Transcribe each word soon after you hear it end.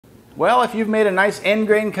Well, if you've made a nice end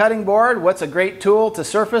grain cutting board, what's a great tool to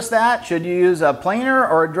surface that? Should you use a planer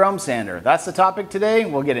or a drum sander? That's the topic today.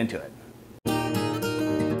 We'll get into it.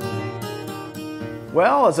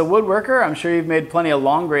 Well, as a woodworker, I'm sure you've made plenty of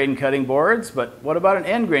long grain cutting boards, but what about an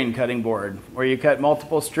end grain cutting board where you cut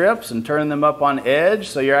multiple strips and turn them up on edge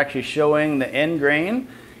so you're actually showing the end grain?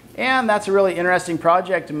 And that's a really interesting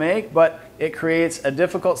project to make, but it creates a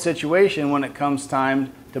difficult situation when it comes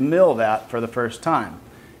time to mill that for the first time.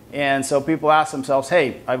 And so people ask themselves,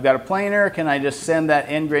 hey, I've got a planer, can I just send that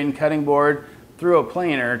end grain cutting board through a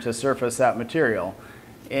planer to surface that material?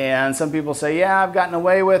 And some people say, yeah, I've gotten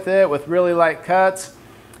away with it with really light cuts,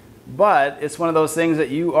 but it's one of those things that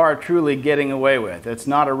you are truly getting away with. It's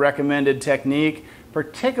not a recommended technique,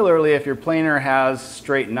 particularly if your planer has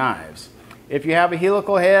straight knives. If you have a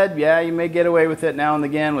helical head, yeah, you may get away with it now and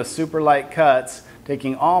again with super light cuts,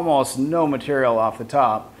 taking almost no material off the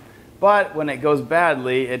top. But when it goes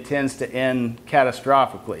badly, it tends to end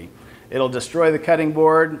catastrophically. It'll destroy the cutting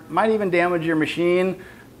board, might even damage your machine,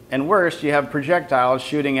 and worse, you have projectiles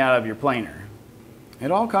shooting out of your planer. It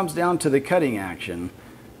all comes down to the cutting action.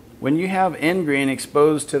 When you have end grain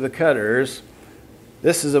exposed to the cutters,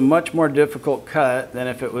 this is a much more difficult cut than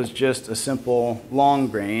if it was just a simple long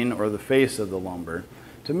grain or the face of the lumber.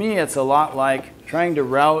 To me, it's a lot like trying to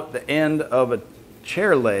route the end of a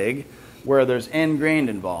chair leg where there's end grain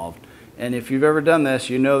involved. And if you've ever done this,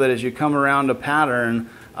 you know that as you come around a pattern,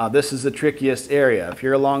 this is the trickiest area. If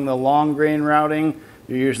you're along the long grain routing,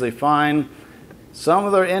 you're usually fine. Some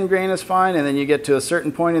of the end grain is fine, and then you get to a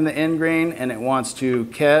certain point in the end grain and it wants to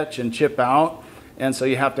catch and chip out. And so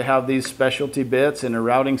you have to have these specialty bits in a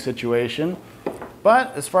routing situation.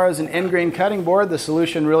 But as far as an end grain cutting board, the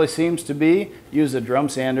solution really seems to be use a drum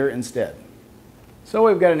sander instead. So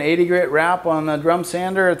we've got an 80 grit wrap on the drum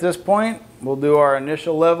sander at this point. We'll do our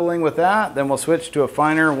initial leveling with that, then we'll switch to a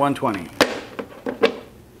finer 120.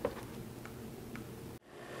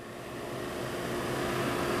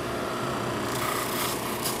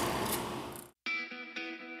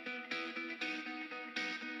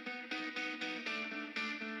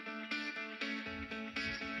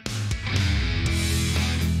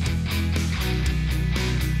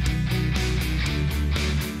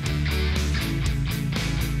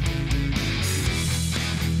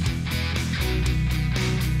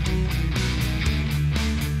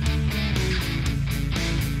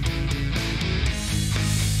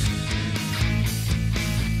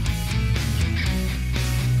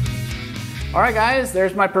 Alright guys,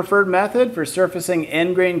 there's my preferred method for surfacing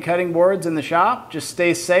end grain cutting boards in the shop. Just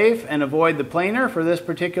stay safe and avoid the planer for this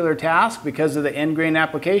particular task because of the end grain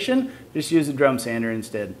application. Just use a drum sander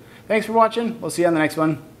instead. Thanks for watching. We'll see you on the next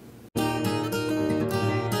one.